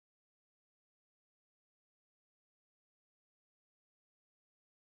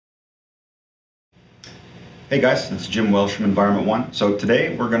Hey guys, it's Jim Welsh from Environment One. So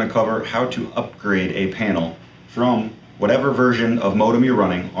today we're going to cover how to upgrade a panel from whatever version of modem you're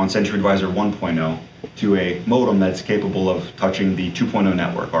running on Sentry Advisor 1.0 to a modem that's capable of touching the 2.0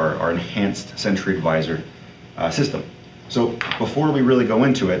 network, our enhanced Sentry Advisor system. So before we really go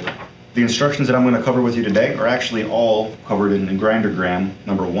into it, the instructions that I'm going to cover with you today are actually all covered in grindergram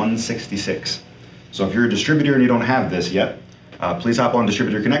number 166. So if you're a distributor and you don't have this yet, please hop on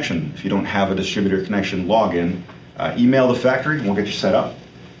Distributor Connection. If you don't have a Distributor Connection login, email the factory and we'll get you set up.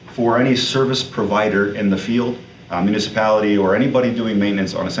 For any service provider in the field, municipality, or anybody doing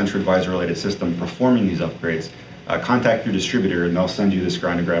maintenance on a Sentry Advisor related system performing these upgrades, contact your distributor and they'll send you this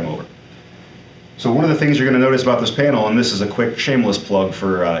grindergram over. So one of the things you're going to notice about this panel, and this is a quick shameless plug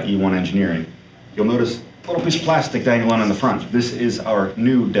for E1 Engineering, you'll notice a little piece of plastic dangling on the front. This is our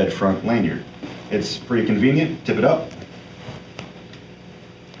new dead front lanyard. It's pretty convenient. Tip it up.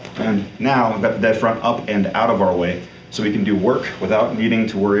 And now we've got the dead front up and out of our way, so we can do work without needing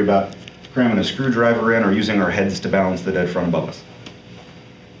to worry about cramming a screwdriver in or using our heads to balance the dead front above us.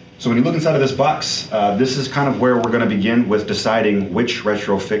 So when you look inside of this box, this is kind of where we're going to begin with deciding which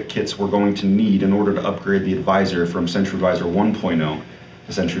retrofit kits we're going to need in order to upgrade the Advisor from Sentry Advisor 1.0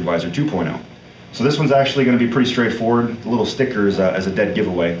 to Sentry Advisor 2.0. So this one's actually going to be pretty straightforward. The little sticker is as a dead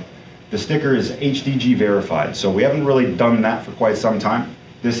giveaway. The sticker is HDG verified, so we haven't really done that for quite some time.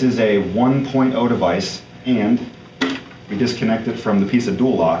 This is a 1.0 device, and we disconnect it from the piece of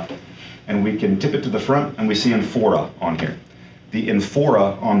dual lock, and we can tip it to the front, and we see Infora on here. The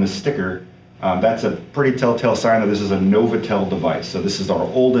Infora on the sticker, that's a pretty telltale sign that this is a Novatel device. So this is our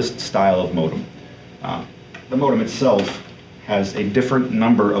oldest style of modem. The modem itself has a different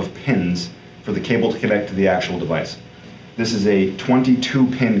number of pins for the cable to connect to the actual device. This is a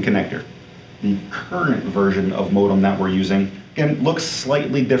 22-pin connector. The current version of modem that we're using, again, looks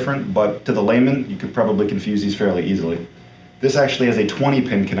slightly different, but to the layman, you could probably confuse these fairly easily. This actually has a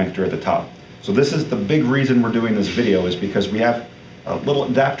 20-pin connector at the top. So this is the big reason we're doing this video, is because we have little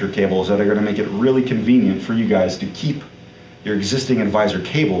adapter cables that are going to make it really convenient for you guys to keep your existing Advisor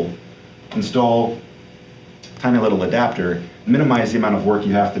cable, install a tiny little adapter, minimize the amount of work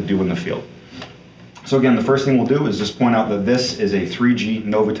you have to do in the field. So again, the first thing we'll do is just point out that this is a 3G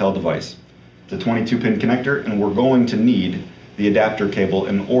Novatel device. It's a 22-pin connector, and we're going to need the adapter cable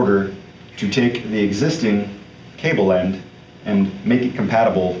in order to take the existing cable end and make it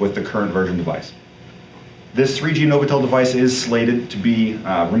compatible with the current version device. This 3G Novatel device is slated to be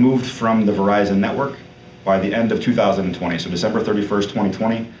removed from the Verizon network by the end of 2020, so December 31st,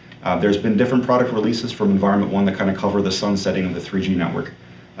 2020. There's been different product releases from Environment One that kind of cover the sunsetting of the 3G network.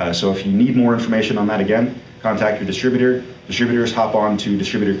 So if you need more information on that, again, contact your distributor. Distributors hop on to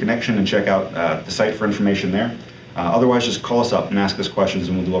Distributor Connection and check out the site for information there. Otherwise, just call us up and ask us questions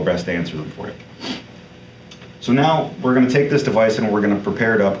and we'll do our best to answer them for you. So now we're going to take this device and we're going to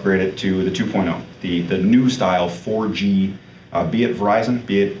prepare to upgrade it to the 2.0, the new style 4G, be it Verizon,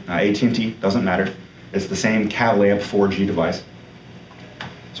 be it AT&T, doesn't matter. It's the same CalAmp 4G device.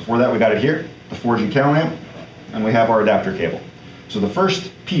 So for that, we got it here, the 4G CalAmp, and we have our adapter cable. So the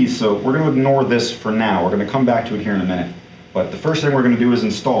first piece, so we're going to ignore this for now. We're going to come back to it here in a minute. But the first thing we're going to do is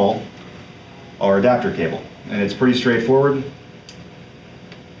install our adapter cable. And it's pretty straightforward.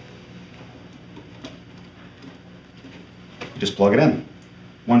 Just plug it in.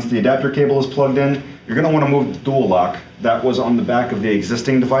 Once the adapter cable is plugged in, you're going to want to move the dual lock that was on the back of the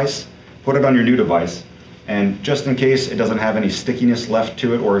existing device, put it on your new device, and just in case it doesn't have any stickiness left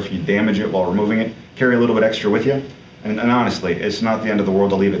to it, or if you damage it while removing it, carry a little bit extra with you. And honestly, it's not the end of the world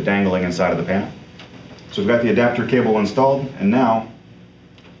to leave it dangling inside of the panel. So we've got the adapter cable installed, and now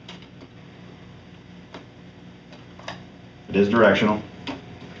it is directional.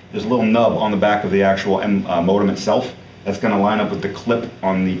 There's a little nub on the back of the actual modem itself that's going to line up with the clip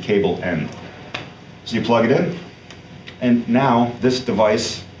on the cable end. So you plug it in, and now this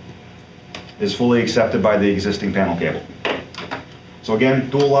device is fully accepted by the existing panel cable. So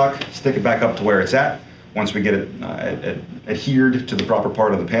again, dual lock, stick it back up to where it's at. Once we get it adhered to the proper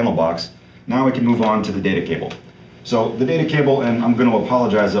part of the panel box, now we can move on to the data cable. So the data cable, and I'm going to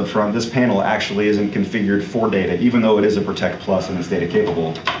apologize up front, this panel actually isn't configured for data, even though it is a Protect Plus and it's data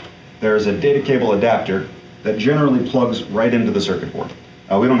capable. There's a data cable adapter that generally plugs right into the circuit board.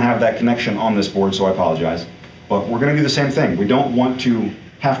 We don't have that connection on this board, so I apologize. But we're going to do the same thing. We don't want to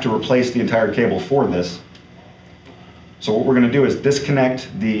have to replace the entire cable for this. So what we're going to do is disconnect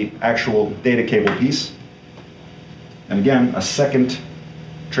the actual data cable piece, and again, a second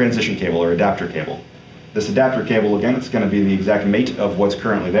transition cable or adapter cable. This adapter cable, again, it's going to be the exact mate of what's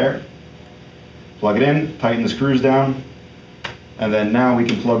currently there. Plug it in, tighten the screws down, and then now we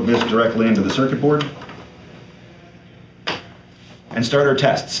can plug this directly into the circuit board. and start our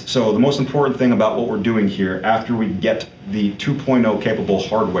tests. So the most important thing about what we're doing here after we get the 2.0 capable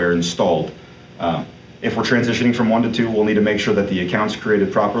hardware installed, if we're transitioning from 1 to 2, we'll need to make sure that the account's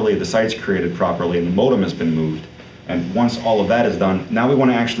created properly, the site's created properly, and the modem has been moved. And once all of that is done, now we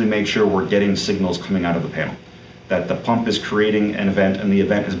want to actually make sure we're getting signals coming out of the panel, that the pump is creating an event and the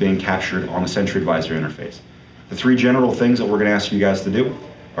event is being captured on the Sentry Advisor interface. The 3 general things that we're going to ask you guys to do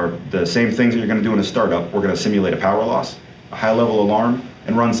are the same things that you're going to do in a startup. We're going to simulate a power loss, a high-level alarm,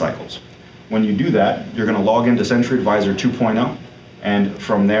 and run cycles. When you do that, you're going to log into Sentry Advisor 2.0, and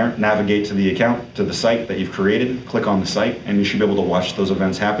from there, navigate to the account, to the site that you've created, click on the site, and you should be able to watch those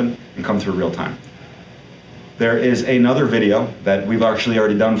events happen and come through real time. There is another video that we've actually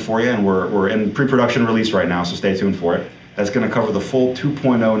already done for you, and we're in pre-production release right now, so stay tuned for it. That's going to cover the full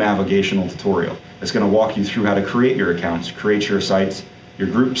 2.0 navigational tutorial. It's going to walk you through how to create your accounts, create your sites, your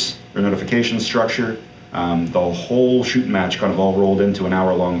groups, your notification structure, the whole shoot match kind of all rolled into an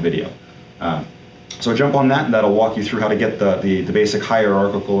hour-long video. So jump on that, and that'll walk you through how to get the basic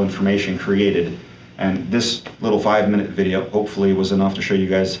hierarchical information created. And this little 5-minute video hopefully was enough to show you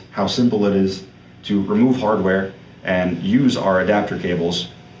guys how simple it is to remove hardware and use our adapter cables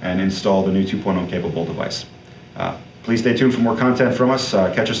and install the new 2.0 capable device. Please stay tuned for more content from us.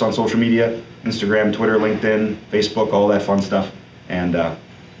 Catch us on social media, Instagram, Twitter, LinkedIn, Facebook, all that fun stuff. And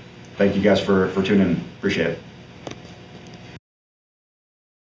thank you guys for tuning in. Appreciate it.